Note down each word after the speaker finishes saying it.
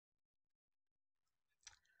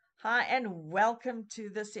Hi, and welcome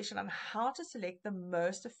to this session on how to select the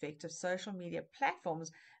most effective social media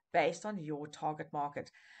platforms based on your target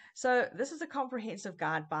market. So, this is a comprehensive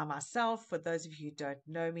guide by myself. For those of you who don't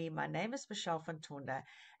know me, my name is Michelle Fantonda,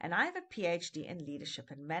 and I have a PhD in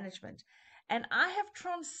leadership and management. And I have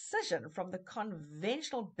transitioned from the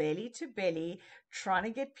conventional belly to belly, trying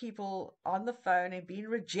to get people on the phone and being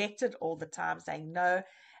rejected all the time, saying no,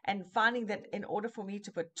 and finding that in order for me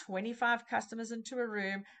to put 25 customers into a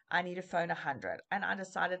room, I need to phone 100. And I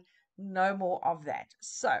decided no more of that.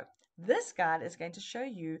 So this guide is going to show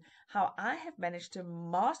you how I have managed to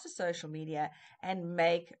master social media and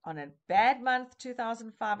make on a bad month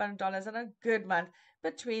 $2,500 and a good month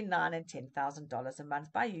between $9,000 and $10,000 a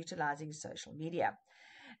month by utilizing social media.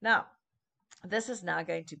 Now, this is now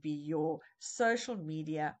going to be your social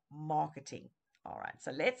media marketing. All right, so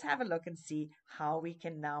let's have a look and see how we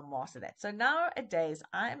can now master that. So nowadays,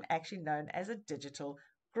 I am actually known as a digital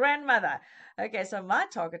grandmother. Okay, so my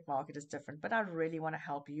target market is different, but I really want to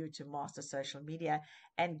help you to master social media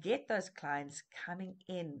and get those clients coming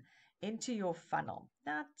into your funnel.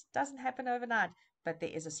 Now, it doesn't happen overnight, but there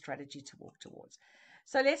is a strategy to walk towards.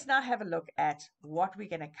 So let's now have a look at what we're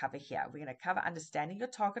going to cover here. We're going to cover understanding your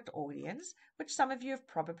target audience, which some of you have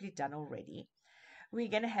probably done already. We're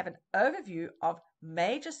going to have an overview of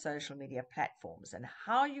major social media platforms and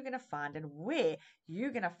how you're going to find and where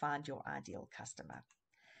you're going to find your ideal customer.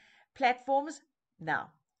 Platforms.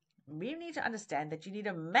 Now, we need to understand that you need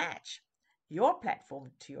to match your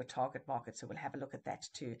platform to your target market. So we'll have a look at that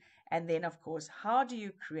too. And then, of course, how do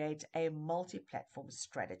you create a multi-platform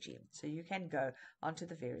strategy? So you can go onto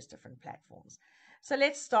the various different platforms. So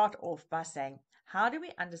let's start off by saying, how do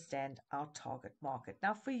we understand our target market?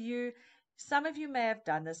 Now, for you, some of you may have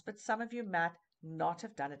done this, but some of you might not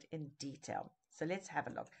have done it in detail. So let's have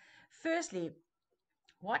a look. Firstly,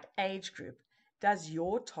 what age group does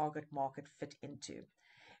your target market fit into?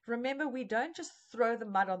 Remember, we don't just throw the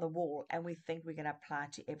mud on the wall and we think we're going to apply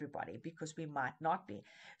it to everybody, because we might not be.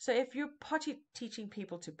 So if you're teaching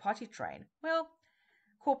people to potty train, well,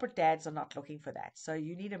 corporate dads are not looking for that. So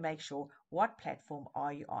you need to make sure, what platform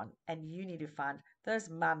are you on? And you need to find those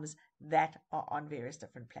mums that are on various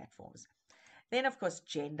different platforms. Then, of course,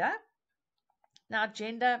 gender. Now,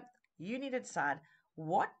 gender, you need to decide,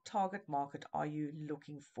 what target market are you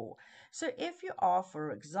looking for? So if you are,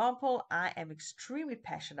 for example, I am extremely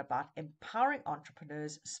passionate about empowering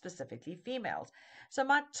entrepreneurs, specifically females. So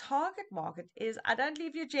my target market is, I don't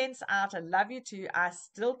leave you gents out. I love you too. I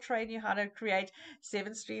still train you how to create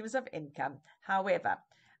 7 streams of income. However,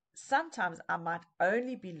 sometimes I might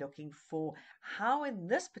only be looking for, how in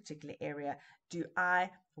this particular area do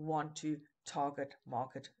I want to target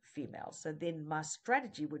market females. So then my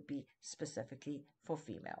strategy would be specifically for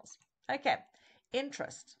females. Okay,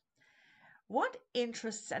 interest. What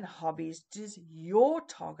interests and hobbies does your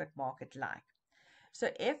target market like? So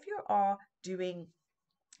if you are doing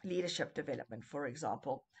leadership development, for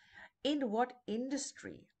example, in what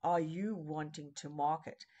industry are you wanting to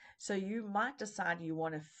market? So you might decide you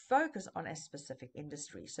want to focus on a specific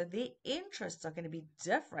industry. So their interests are going to be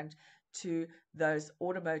different to those.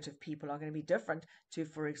 Automotive people are going to be different to,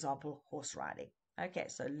 for example, horse riding. Okay,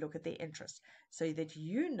 so look at their interests so that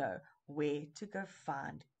you know where to go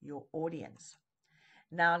find your audience.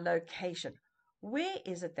 Now, location. Where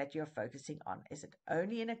is it that you're focusing on? Is it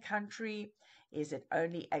only in a country? Is it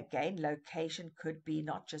only, again, location could be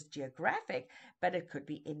not just geographic, but it could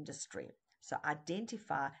be industry. So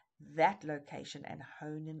identify that location and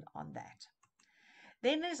hone in on that.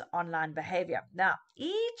 Then there's online behavior. Now,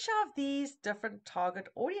 each of these different target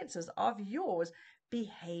audiences of yours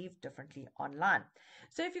behave differently online.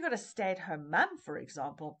 So if you've got a stay-at-home mum, for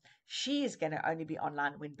example, she is going to only be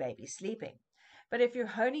online when baby's sleeping. But if you're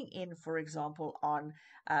honing in, for example, on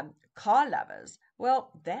car lovers,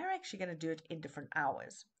 well, they're actually going to do it in different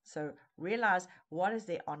hours. So realize, what is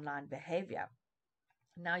their online behavior.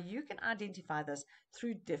 Now, you can identify this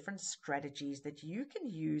through different strategies that you can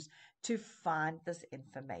use to find this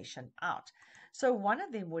information out. So one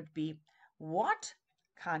of them would be, what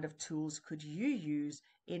kind of tools could you use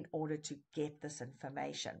in order to get this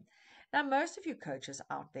information? Now, most of you coaches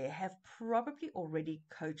out there have probably already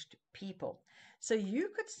coached people. So you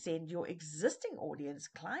could send your existing audience,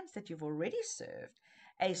 clients that you've already served,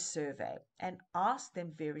 a survey and ask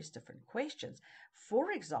them various different questions.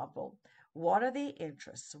 For example, what are their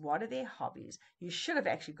interests? What are their hobbies? You should have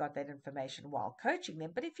actually got that information while coaching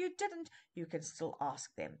them, but if you didn't, you can still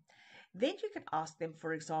ask them. Then you can ask them,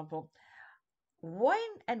 for example, when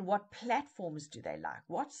and what platforms do they like?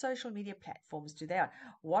 What social media platforms do they on?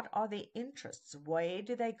 What are their interests? Where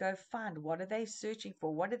do they go find? What are they searching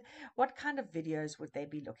for? What kind of videos would they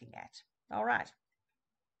be looking at? All right.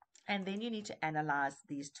 And then you need to analyze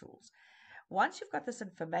these tools. Once you've got this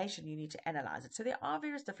information, you need to analyze it. So there are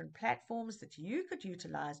various different platforms that you could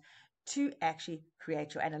utilize to actually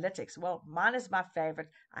create your analytics. Well, mine is my favorite.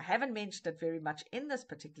 I haven't mentioned it very much in this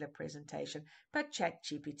particular presentation, but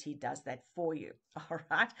ChatGPT does that for you. All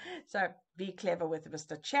right. So be clever with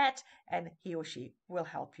Mr. Chat, and he or she will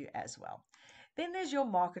help you as well. Then there's your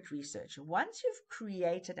market research. Once you've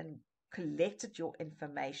created and collected your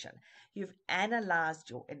information, you've analyzed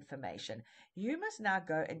your information, you must now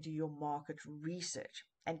go and do your market research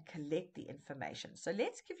and collect the information. So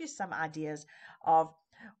let's give you some ideas of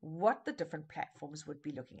what the different platforms would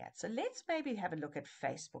be looking at. So let's maybe have a look at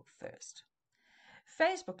Facebook first.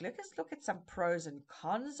 Facebook, let's look at some pros and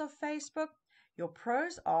cons of Facebook. Your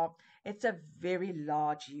pros are it's a very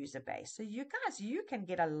large user base. So you guys, you can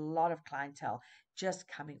get a lot of clientele just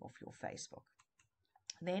coming off your Facebook.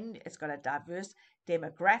 Then it's got a diverse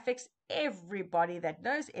demographics. Everybody that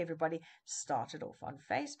knows everybody started off on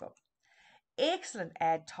Facebook. Excellent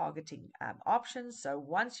ad targeting options. So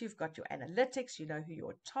once you've got your analytics, you know who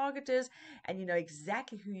your target is, and you know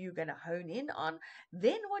exactly who you're going to hone in on,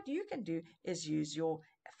 then what you can do is use your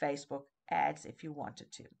Facebook ads if you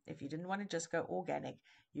wanted to. If you didn't want to just go organic,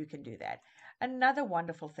 you can do that. Another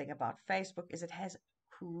wonderful thing about Facebook is it has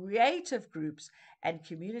creative groups and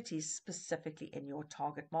communities specifically in your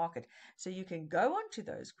target market. So you can go onto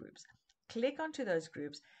those groups, click onto those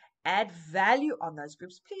groups, add value on those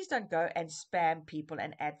groups. Please don't go and spam people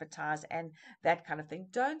and advertise and that kind of thing.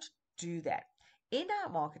 Don't do that. In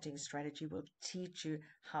our marketing strategy, we'll teach you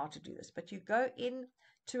how to do this, but you go in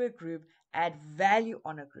to a group, add value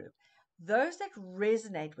on a group. Those that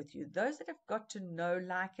resonate with you, those that have got to know,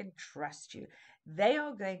 like, and trust you, they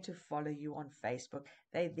are going to follow you on Facebook.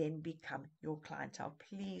 They then become your clientele.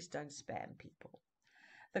 Please don't spam people.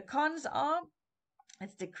 The cons are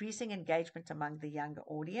it's decreasing engagement among the younger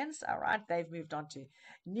audience. All right. They've moved on to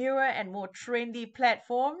newer and more trendy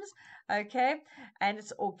platforms. Okay. And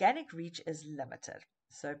its organic reach is limited.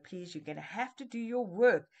 So please, you're going to have to do your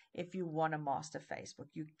work if you want to master Facebook.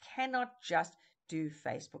 You cannot just do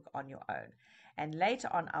Facebook on your own. And later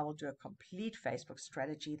on, I will do a complete Facebook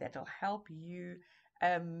strategy that will help you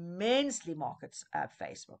immensely market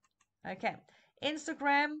Facebook. Okay.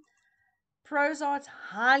 Instagram, pros are it's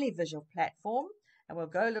highly visual platform. And we'll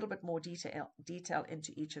go a little bit more detail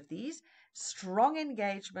into each of these. Strong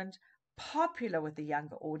engagement, popular with the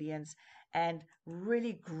younger audience, and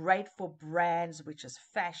really great for brands, which is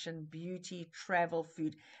fashion, beauty, travel,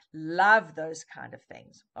 food. Love those kind of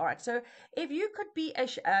things. All right. So if you could be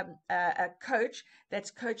a coach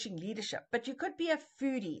that's coaching leadership, but you could be a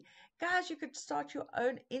foodie, guys, you could start your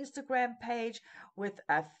own Instagram page with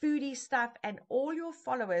foodie stuff, and all your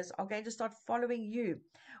followers are going to start following you.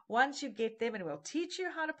 Once you get them, and we'll teach you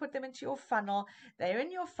how to put them into your funnel. They're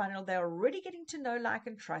in your funnel. They're already getting to know, like,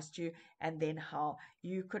 and trust you, and then how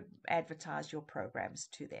you could advertise your programs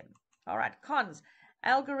to them. All right, cons.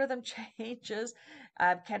 Algorithm changes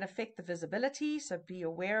can affect the visibility, so be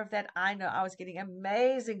aware of that. I know I was getting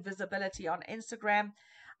amazing visibility on Instagram.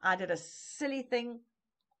 I did a silly thing.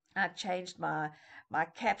 I changed my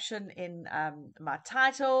caption in my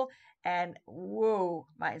title, and whoa,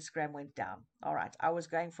 my Instagram went down. All right, I was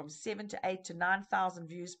going from 7 to 8 to 9,000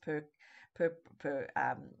 views per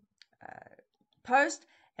post,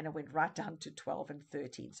 and it went right down to 12 and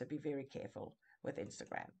 13. So be very careful with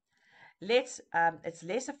Instagram. It's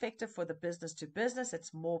less effective for the business to business.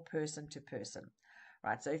 It's more person to person.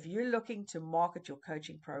 Right. So if you're looking to market your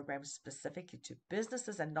coaching program specifically to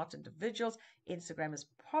businesses and not individuals, Instagram is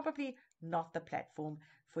probably not the platform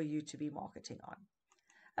for you to be marketing on.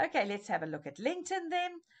 Okay, let's have a look at LinkedIn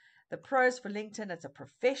then. The pros for LinkedIn, it's a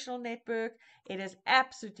professional network. It is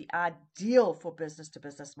absolutely ideal for business to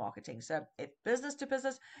business marketing. So if business to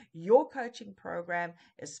business, your coaching program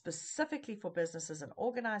is specifically for businesses and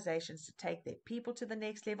organizations to take their people to the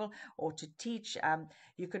next level, or to teach.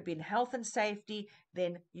 You could be in health and safety,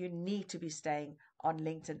 then you need to be staying on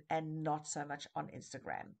LinkedIn and not so much on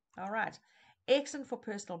Instagram. All right. Excellent for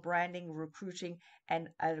personal branding, recruiting, and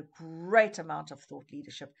a great amount of thought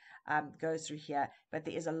leadership goes through here. But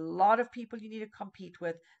there is a lot of people you need to compete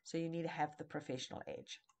with, so you need to have the professional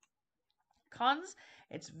edge. Cons,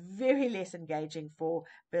 it's very less engaging for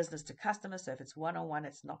business to customer. So if it's one-on-one,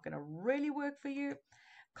 it's not going to really work for you.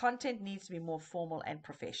 Content needs to be more formal and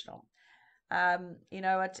professional. You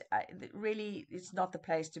know, really, it's not the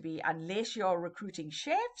place to be unless you're recruiting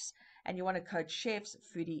chefs and you want to coach chefs.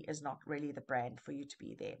 Foodie is not really the brand for you to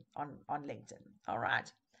be there on LinkedIn. All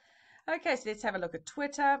right. Okay, so let's have a look at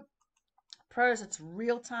Twitter. Pros, it's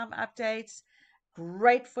real-time updates.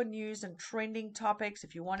 Great for news and trending topics.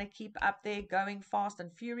 If you want to keep up there going fast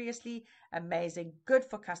and furiously, amazing. Good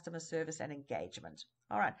for customer service and engagement.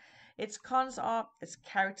 All right. Its cons are its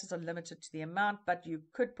characters are limited to the amount, but you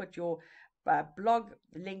could put your blog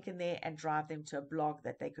link in there and drive them to a blog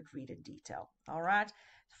that they could read in detail. All right.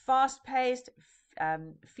 Fast-paced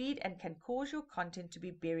feed and can cause your content to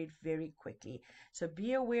be buried very quickly. So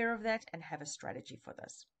be aware of that and have a strategy for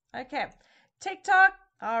this. Okay. TikTok.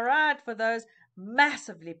 All right. For those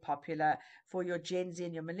massively popular for your Gen Z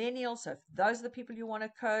and your millennials. So if those are the people you want to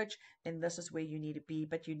coach, then this is where you need to be,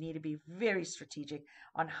 but you need to be very strategic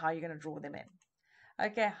on how you're going to draw them in.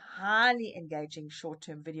 Okay, highly engaging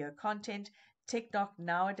short-term video content. TikTok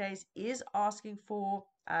nowadays is asking for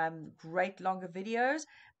great longer videos,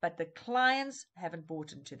 but the clients haven't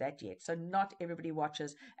bought into that yet. So not everybody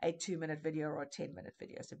watches a 2-minute video or a 10-minute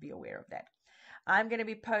video. So be aware of that. I'm going to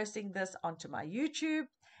be posting this onto my YouTube,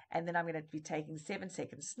 and then I'm going to be taking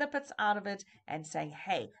 7-second snippets out of it and saying,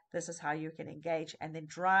 hey, this is how you can engage, and then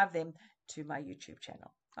drive them to my YouTube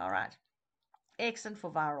channel. All right. Excellent for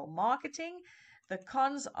viral marketing. The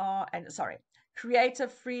cons are,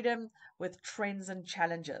 creative freedom with trends and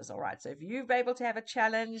challenges. All right. So if you've been able to have a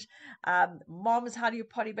challenge, moms, how do you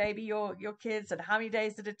potty baby your kids and how many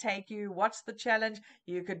days did it take you? What's the challenge?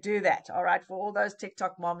 You could do that. All right. For all those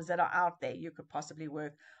TikTok moms that are out there, you could possibly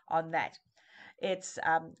work on that. Its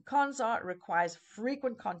cons are it requires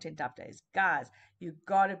frequent content updates. Guys, you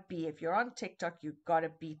got to be, if you're on TikTok, you got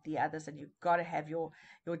to beat the others and you got to have your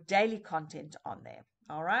daily content on there.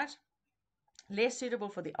 All right. Less suitable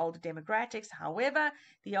for the older demographics. However,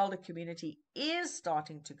 the older community is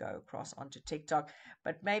starting to go across onto TikTok.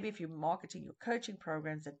 But maybe if you're marketing your coaching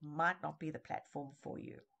programs, it might not be the platform for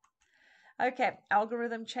you. Okay,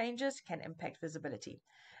 algorithm changes can impact visibility.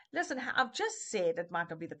 Listen, I've just said it might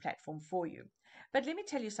not be the platform for you. But let me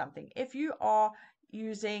tell you something. If you are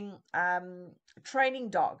using training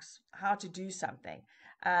dogs, how to do something,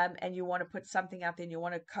 and you want to put something out there and you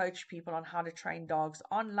want to coach people on how to train dogs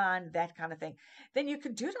online, that kind of thing, then you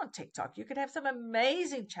can do it on TikTok. You could have some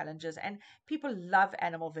amazing challenges, and people love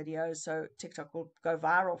animal videos, so TikTok will go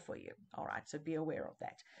viral for you. All right, so be aware of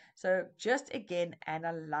that. So just again,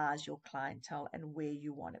 analyze your clientele and where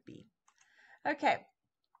you want to be. Okay.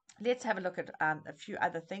 Let's have a look at a few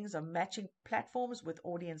other things on matching platforms with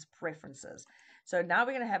audience preferences. So now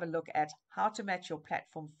we're going to have a look at how to match your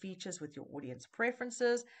platform features with your audience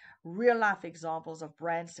preferences, real life examples of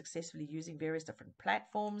brands successfully using various different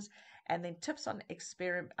platforms, and then tips on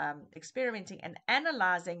experimenting and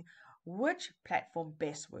analyzing which platform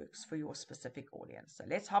best works for your specific audience. So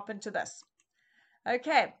let's hop into this.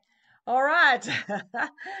 Okay. All right.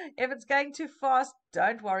 If it's going too fast,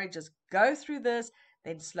 don't worry. Just go through this,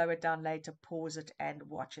 then slow it down later, pause it, and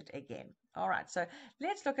watch it again. All right. So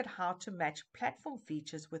let's look at how to match platform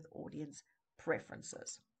features with audience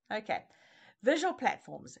preferences. Okay. Visual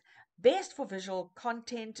platforms. Best for visual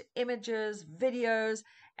content, images, videos,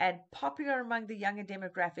 and popular among the younger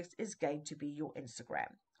demographics is going to be your Instagram.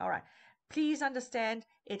 All right. Please understand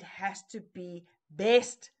it has to be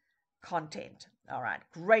best content. All right,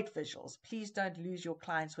 great visuals. Please don't lose your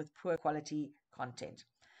clients with poor quality content.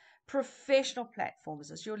 Professional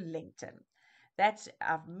platforms is your LinkedIn.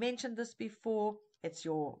 I've mentioned this before. It's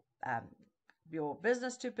your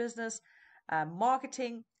business to business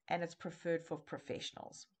marketing, and it's preferred for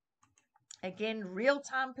professionals. Again,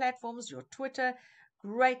 real-time platforms, your Twitter,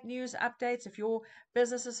 great news updates if your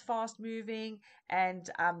business is fast moving. And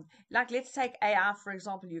let's take AI, for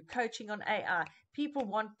example, you're coaching on AI. People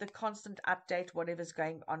want the constant update, whatever's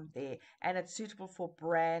going on there, and it's suitable for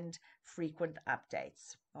brand frequent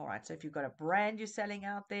updates. All right, so if you've got a brand you're selling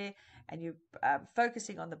out there and you're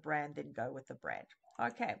focusing on the brand, then go with the brand.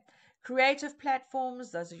 Okay, creative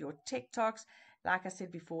platforms, those are your TikToks. Like I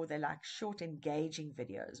said before, they like short, engaging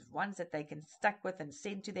videos, ones that they can stick with and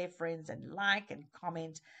send to their friends and like and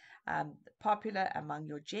comment. Popular among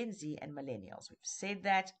your Gen Z and millennials. We've said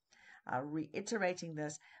that. Reiterating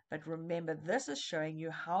this, but remember, this is showing you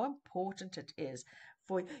how important it is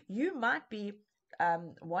for you. Might be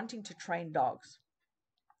wanting to train dogs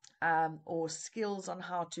or skills on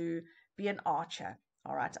how to be an archer.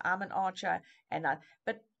 All right, I'm an archer,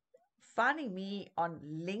 but finding me on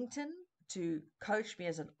LinkedIn to coach me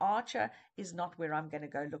as an archer is not where I'm going to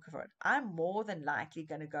go look for it. I'm more than likely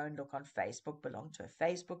going to go and look on Facebook, belong to a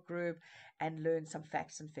Facebook group, and learn some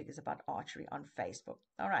facts and figures about archery on Facebook.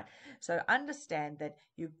 All right. So understand that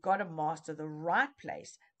you've got to master the right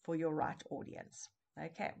place for your right audience.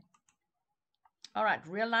 Okay. All right,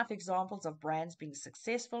 real life examples of brands being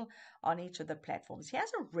successful on each of the platforms.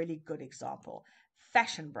 Here's a really good example.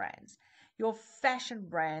 Fashion brands. Your fashion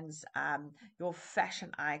brands, your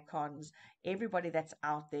fashion icons, everybody that's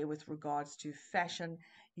out there with regards to fashion,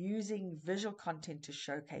 using visual content to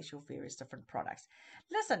showcase your various different products.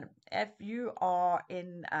 Listen, if you are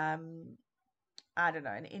in I don't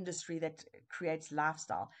know, an industry that creates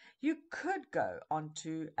lifestyle, you could go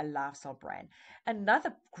onto a lifestyle brand.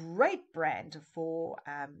 Another great brand for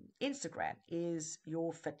Instagram is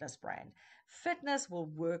your fitness brand. Fitness will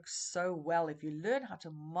work so well if you learn how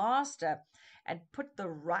to master and put the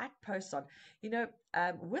right posts on.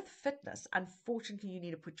 With fitness, unfortunately, you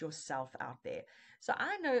need to put yourself out there. So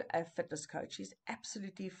I know a fitness coach. She's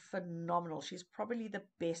absolutely phenomenal. She's probably the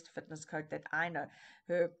best fitness coach that I know.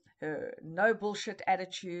 Her no bullshit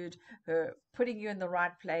attitude, her putting you in the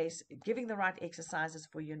right place, giving the right exercises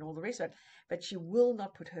for you and all the rest of it. But she will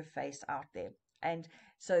not put her face out there. And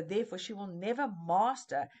so therefore she will never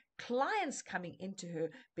master clients coming into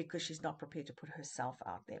her because she's not prepared to put herself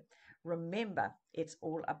out there. Remember, it's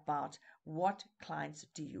all about what clients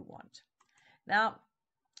do you want. Now,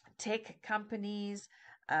 tech companies,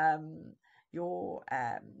 your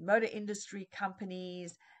motor industry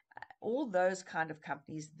companies, all those kind of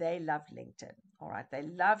companies, they love LinkedIn. All right. They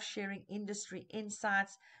love sharing industry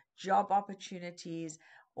insights, job opportunities,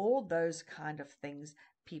 all those kind of things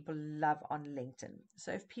people love on LinkedIn.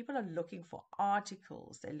 So if people are looking for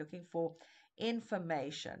articles, they're looking for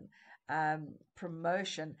information,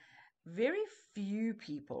 promotion, very few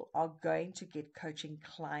people are going to get coaching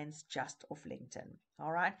clients just off LinkedIn.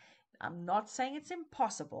 All right. I'm not saying it's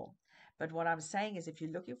impossible, but what I'm saying is if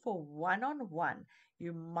you're looking for one-on-one,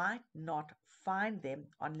 you might not find them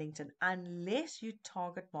on LinkedIn unless you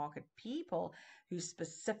target market people who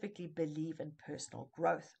specifically believe in personal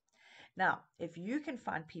growth. Now, if you can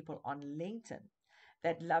find people on LinkedIn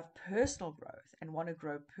that love personal growth and want to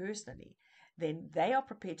grow personally, then they are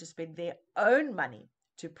prepared to spend their own money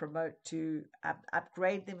to promote, to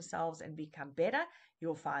upgrade themselves and become better.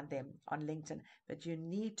 You'll find them on LinkedIn, but you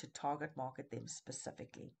need to target market them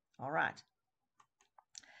specifically. All right.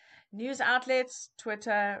 News outlets,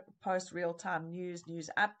 Twitter, post real-time news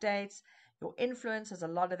updates. Your influencers, a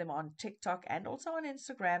lot of them on TikTok and also on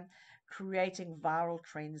Instagram, creating viral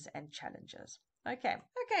trends and challenges. Okay,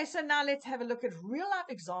 so now let's have a look at real-life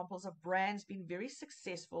examples of brands being very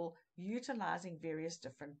successful utilizing various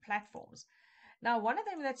different platforms. Now, one of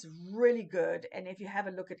them that's really good, and if you have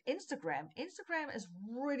a look at Instagram is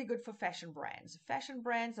really good for fashion brands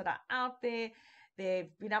that are out there. They've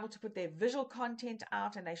been able to put their visual content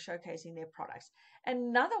out and they're showcasing their products.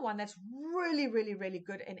 Another one that's really, really, really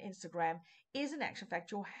good in Instagram is, in actual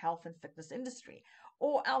fact, your health and fitness industry,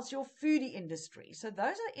 or else your foodie industry. So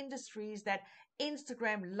those are industries that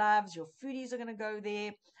Instagram loves. Your foodies are going to go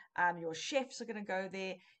there. Your chefs are going to go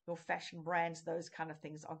there. Your fashion brands, those kind of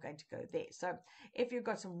things are going to go there. So if you've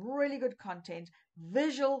got some really good content,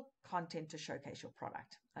 visual content to showcase your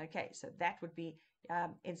product. Okay, so that would be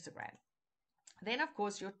Instagram. Then, of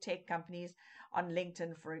course, your tech companies on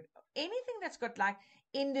LinkedIn for anything that's got like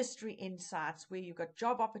industry insights where you've got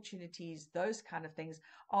job opportunities, those kind of things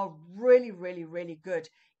are really, really, really good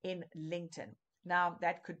in LinkedIn. Now,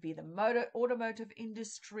 that could be the automotive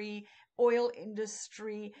industry, oil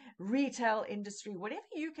industry, retail industry, whatever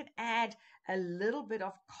you can add a little bit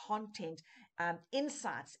of content,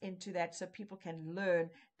 insights into that so people can learn,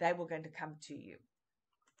 they will going to come to you.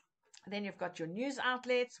 Then you've got your news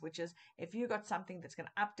outlets, which is if you've got something that's going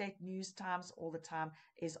to update news times all the time,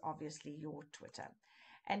 is obviously your Twitter.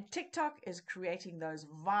 And TikTok is creating those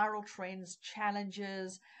viral trends,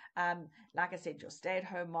 challenges. Like I said, your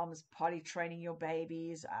stay-at-home moms, potty training your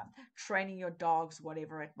babies, training your dogs,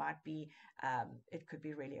 whatever it might be. It could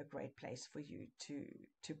be really a great place for you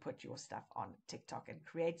to put your stuff on TikTok and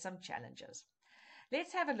create some challenges.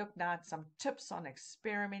 Let's have a look now at some tips on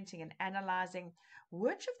experimenting and analyzing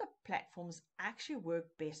which of the platforms actually work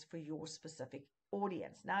best for your specific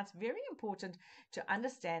audience. Now, it's very important to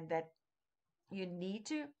understand that you need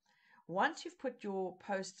to, once you've put your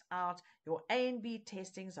posts out, your A and B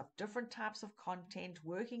testings of different types of content,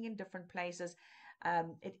 working in different places,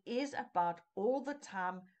 it is about all the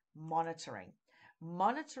time monitoring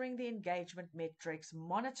the engagement metrics,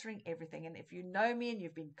 monitoring everything. And if you know me and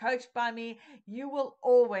you've been coached by me, you will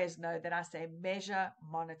always know that I say measure,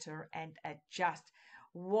 monitor, and adjust.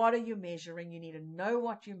 What are you measuring? You need to know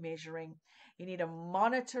what you're measuring. You need to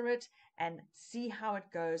monitor it and see how it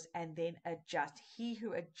goes and then adjust. He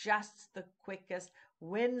who adjusts the quickest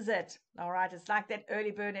wins it. All right. It's like that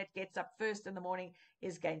early bird that gets up first in the morning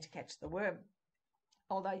is going to catch the worm.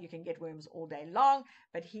 Although you can get worms all day long,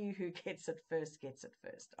 but he who gets it first gets it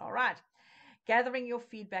first. All right. Gathering your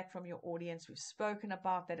feedback from your audience. We've spoken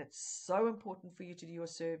about that. It's so important for you to do your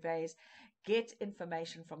surveys. Get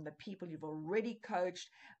information from the people you've already coached.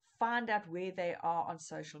 Find out where they are on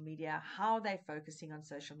social media, how they're focusing on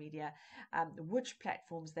social media, which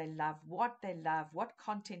platforms they love, what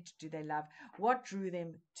content do they love, what drew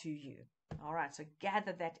them to you. All right, so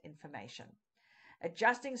gather that information.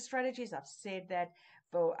 Adjusting strategies, I've said that,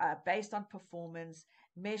 for based on performance,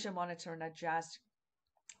 measure, monitor, and adjust.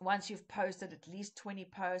 Once you've posted at least 20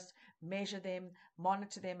 posts, measure them,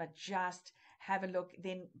 monitor them, adjust, have a look,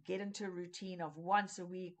 then get into a routine of once a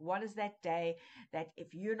week. What is that day that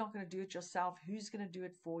if you're not going to do it yourself, who's going to do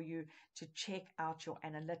it for you to check out your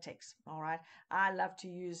analytics? All right. I love to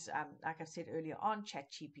use, like I said earlier on,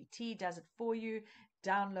 ChatGPT does it for you.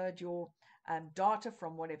 Download your data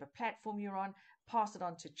from whatever platform you're on, pass it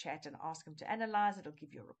on to Chat and ask them to analyze it. It'll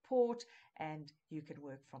give you a report and you can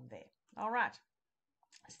work from there. All right.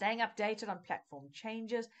 Staying updated on platform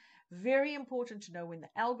changes. Very important to know when the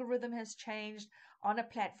algorithm has changed on a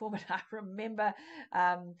platform. And I remember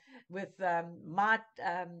with my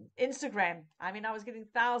Instagram, I mean, I was getting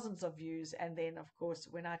thousands of views. And then, of course,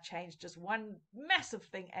 when I changed just one massive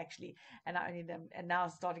thing, actually, and I only and now I'm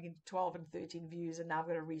starting in 12 and 13 views. And now I've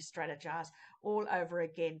got to re-strategize all over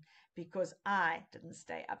again because I didn't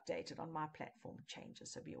stay updated on my platform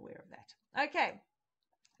changes. So be aware of that. Okay.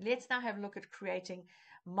 Let's now have a look at creating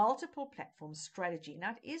multiple platform strategy.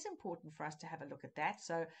 Now, it is important for us to have a look at that.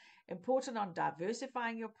 So important on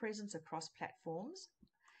diversifying your presence across platforms.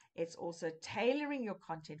 It's also tailoring your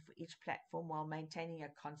content for each platform while maintaining a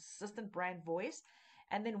consistent brand voice.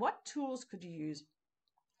 And then what tools could you use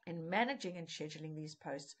in managing and scheduling these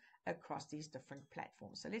posts across these different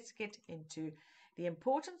platforms? So let's get into the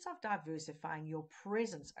importance of diversifying your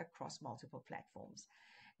presence across multiple platforms.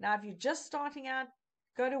 Now, if you're just starting out,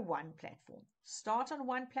 go to one platform. Start on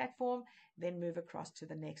one platform, then move across to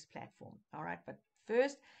the next platform. All right. But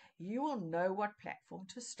first, you will know what platform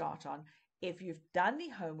to start on if you've done the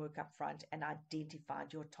homework up front and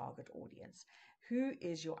identified your target audience. Who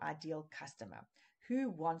is your ideal customer?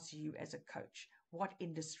 Who wants you as a coach? What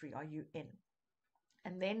industry are you in?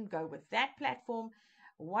 And then go with that platform.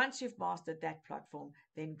 Once you've mastered that platform,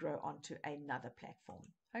 then grow onto another platform.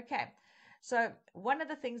 Okay. So one of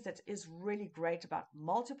the things that is really great about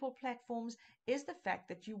multiple platforms is the fact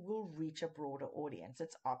that you will reach a broader audience.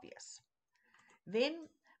 It's obvious. Then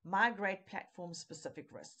migrate platform-specific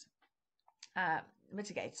risks.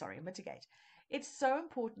 Mitigate. It's so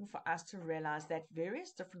important for us to realize that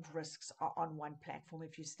various different risks are on one platform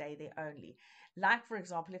if you stay there only. Like, for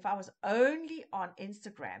example, if I was only on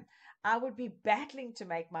Instagram, I would be battling to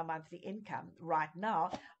make my monthly income right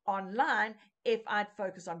now online if I'd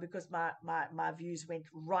focus on, because my views went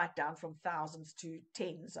right down from thousands to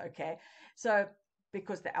tens, okay? So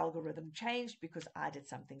because the algorithm changed, because I did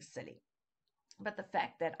something silly. But the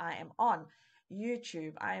fact that I am on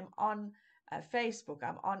YouTube, I am on Facebook,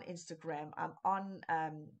 I'm on Instagram, I'm on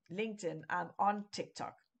LinkedIn, I'm on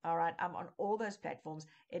TikTok. All right, I'm on all those platforms.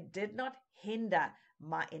 It did not hinder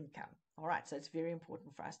my income. All right, so it's very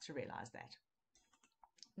important for us to realize that.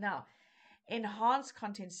 Now, enhance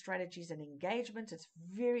content strategies and engagement.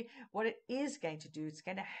 What it is going to do, it's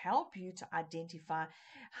going to help you to identify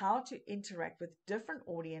how to interact with different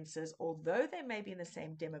audiences, although they may be in the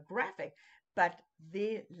same demographic, but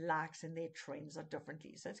their likes and their trends are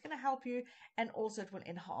differently. So it's going to help you, and also it will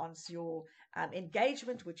enhance your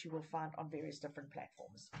engagement, which you will find on various different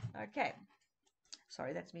platforms. Okay.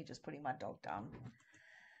 Sorry, that's me just putting my dog down.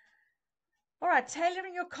 All right,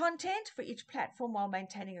 tailoring your content for each platform while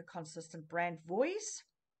maintaining a consistent brand voice.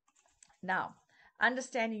 Now,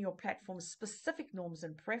 understanding your platform's specific norms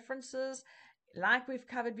and preferences. Like we've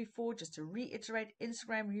covered before, just to reiterate,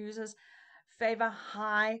 Instagram users favor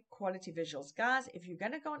high quality visuals. Guys, if you're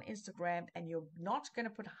going to go on Instagram and you're not going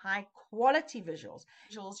to put high quality visuals,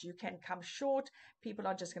 you can come short. People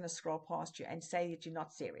are just going to scroll past you and say that you're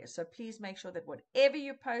not serious. So please make sure that whatever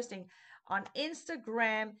you're posting on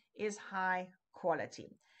Instagram is high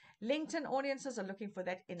quality. LinkedIn audiences are looking for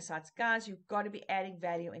that insights. Guys, you've got to be adding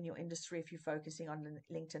value in your industry if you're focusing on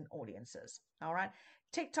LinkedIn audiences. All right.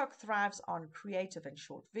 TikTok thrives on creative and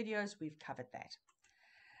short videos. We've covered that.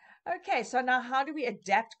 Okay, so now how do we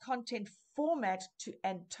adapt content format to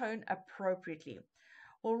and tone appropriately?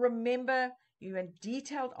 Well, remember, You want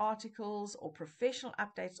detailed articles or professional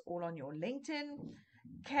updates all on your LinkedIn,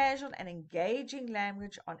 casual and engaging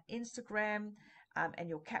language on Instagram, and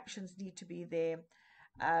your captions need to be there.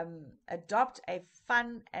 Adopt a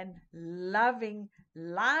fun and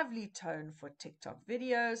lively tone for TikTok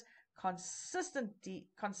videos. Consistency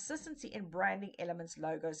in branding elements,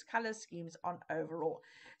 logos, color schemes on overall.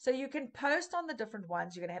 So you can post on the different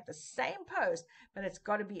ones. You're going to have the same post, but it's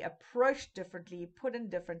got to be approached differently, put in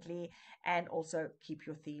differently, and also keep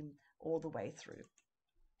your theme all the way through.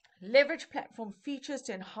 Leverage platform features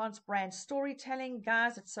to enhance brand storytelling.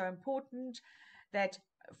 Guys, it's so important that,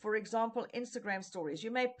 for example, Instagram stories.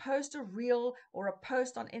 You may post a reel or a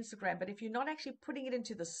post on Instagram, but if you're not actually putting it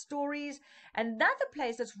into the stories, another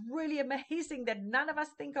place that's really amazing that none of us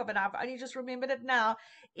think of, and I've only just remembered it now,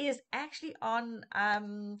 is actually on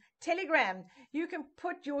Telegram. You can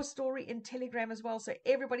put your story in Telegram as well, so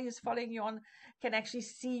everybody who's following you on can actually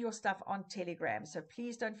see your stuff on Telegram. So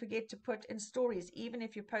please don't forget to put in stories. Even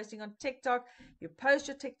if you're posting on TikTok, you post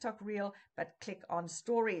your TikTok reel, but click on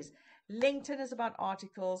stories. LinkedIn is about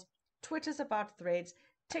articles, Twitter's about threads,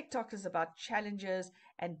 TikTok is about challenges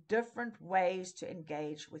and different ways to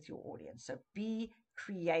engage with your audience. So be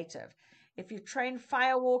creative. If you train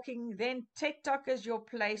firewalking, then TikTok is your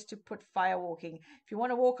place to put firewalking. If you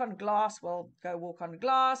want to walk on glass, well, go walk on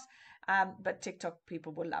glass. But TikTok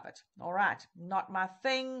people will love it. All right. Not my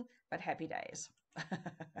thing, but happy days.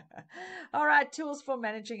 All right, tools for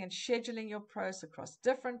managing and scheduling your posts across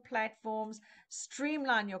different platforms.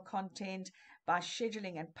 Streamline your content by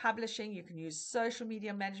scheduling and publishing. You can use social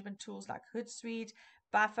media management tools like Hootsuite,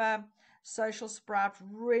 Buffer, Social Sprout,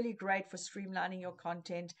 really great for streamlining your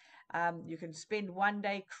content. You can spend one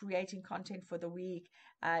day creating content for the week.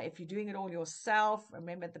 If you're doing it all yourself,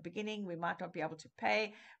 remember at the beginning, we might not be able to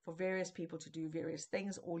pay for various people to do various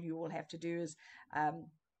things. All you will have to do is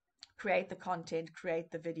create the content, create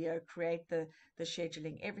the video, create the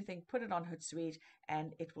scheduling, everything, put it on Hootsuite,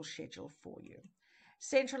 and it will schedule for you.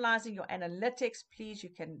 Centralizing your analytics, please. You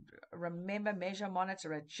can remember, measure,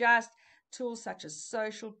 monitor, adjust. Tools such as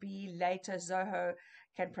Social Bee, Later, Zoho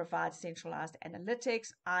can provide centralized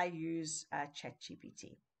analytics. I use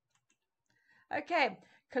ChatGPT. Okay,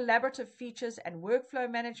 collaborative features and workflow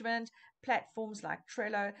management, platforms like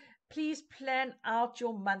Trello. Please plan out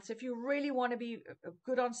your months. If you really want to be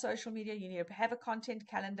good on social media, you need to have a content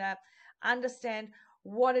calendar, understand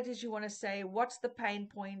what it is you want to say, what's the pain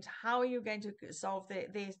point, how are you going to solve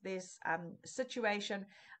this situation.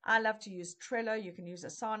 I love to use Trello. You can use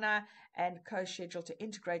Asana and CoSchedule to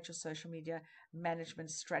integrate your social media management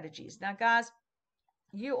strategies. Now, guys,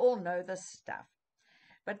 you all know this stuff.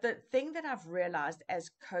 But the thing that I've realized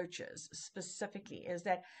as coaches specifically is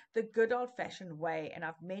that the good old-fashioned way, and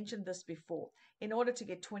I've mentioned this before, in order to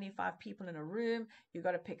get 25 people in a room, you've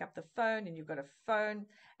got to pick up the phone and you've got to phone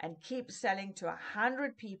and keep selling to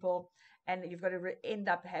 100 people, and you've got to end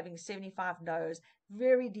up having 75 no's.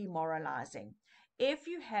 Very demoralizing. If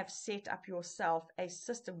you have set up yourself a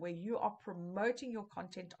system where you are promoting your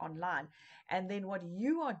content online, and then what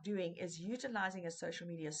you are doing is utilizing a social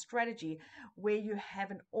media strategy where you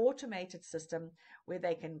have an automated system where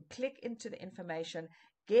they can click into the information,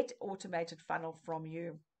 get automated funnel from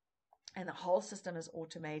you, and the whole system is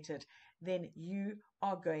automated, then you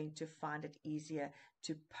are going to find it easier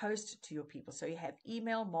to post to your people. So you have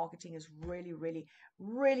email marketing is really, really,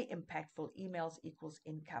 really impactful. Emails equals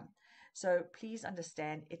income. So please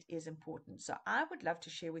understand it is important. So I would love to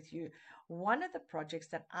share with you one of the projects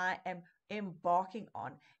that I am embarking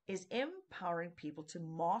on is empowering people to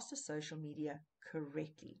master social media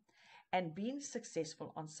correctly and being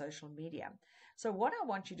successful on social media. So what I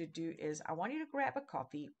want you to do is I want you to grab a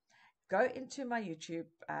copy, go into my YouTube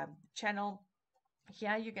channel.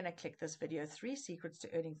 Here you're going to click this video, 3 secrets to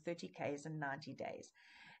earning 30Ks in 90 days.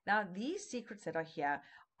 Now these secrets that are here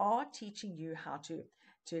are teaching you how to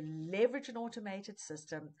leverage an automated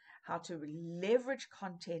system, how to leverage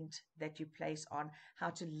content that you place on, how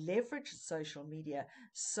to leverage social media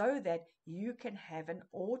so that you can have an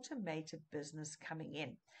automated business coming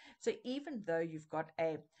in. So even though you've got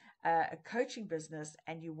a coaching business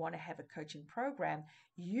and you want to have a coaching program,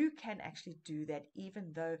 you can actually do that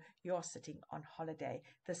even though you're sitting on holiday.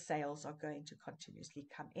 The sales are going to continuously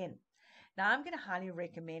come in. Now, I'm going to highly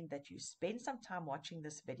recommend that you spend some time watching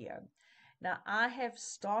this video. Now, I have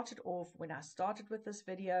started off, when I started with this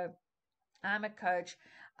video, I'm a coach.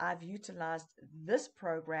 I've utilized this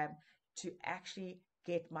program to actually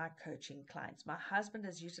get my coaching clients. My husband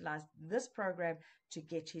has utilized this program to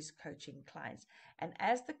get his coaching clients. And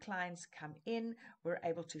as the clients come in, we're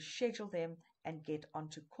able to schedule them and get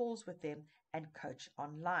onto calls with them and coach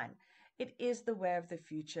online. It is the way of the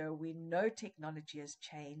future. We know technology has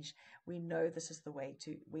changed. We know this is the way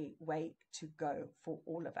to go for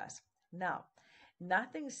all of us. Now,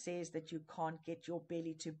 nothing says that you can't get your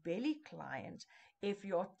belly to belly client if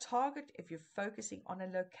you're focusing on a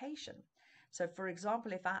location. So for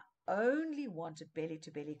example, if I only wanted belly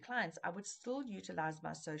to belly clients, I would still utilize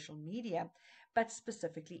my social media, but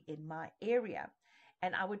specifically in my area.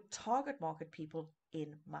 And I would target market people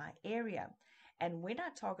in my area. And when I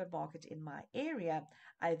target market in my area,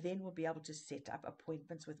 I then will be able to set up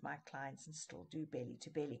appointments with my clients and still do belly to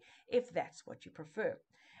belly, if that's what you prefer.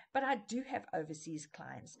 But I do have overseas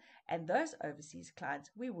clients, and those overseas clients,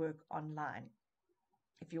 we work online.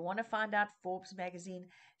 If you want to find out, Forbes magazine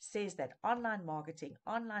says that online marketing,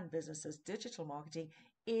 online businesses, digital marketing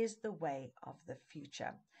is the way of the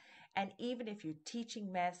future. And even if you're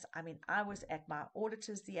teaching maths, I mean, I was at my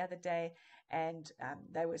auditor's the other day, and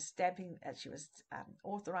they were stamping, she was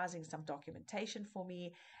authorizing some documentation for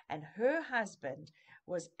me, and her husband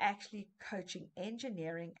was actually coaching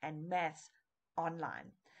engineering and maths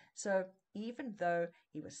online. So even though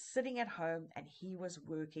he was sitting at home and he was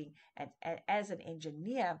working, and as an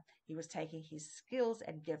engineer, he was taking his skills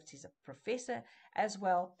and gifts. He's a professor as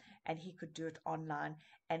well, and he could do it online,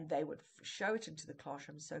 and they would show it into the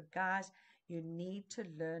classroom. So guys, you need to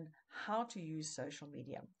learn how to use social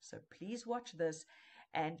media. So please watch this,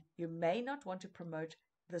 and you may not want to promote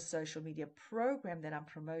the social media program that I'm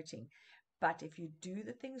promoting, but if you do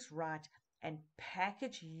the things right and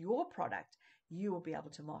package your product, you will be able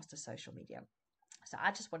to master social media. So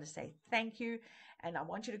I just want to say thank you. And I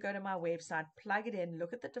want you to go to my website, plug it in,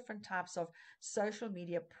 look at the different types of social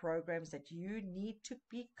media programs that you need to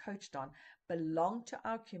be coached on, belong to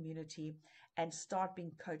our community, and start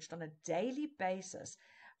being coached on a daily basis.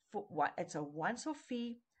 For what it's a once-off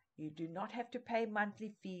fee. You do not have to pay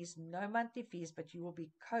monthly fees, no monthly fees, but you will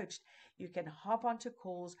be coached. You can hop onto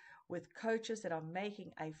calls with coaches that are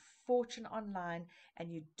making a fortune online,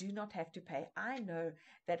 and you do not have to pay. I know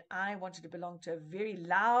that I wanted to belong to a very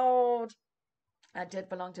loud I did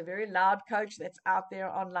belong to a very loud coach that's out there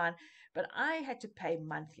online, but I had to pay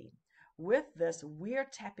monthly. With this, we're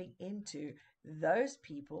tapping into those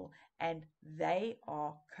people, and they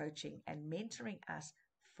are coaching and mentoring us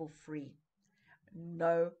for free.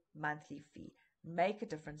 No monthly fee. Make a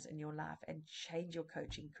difference in your life and change your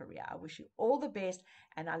coaching career. I wish you all the best,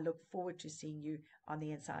 and I look forward to seeing you on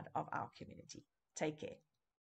the inside of our community. Take care.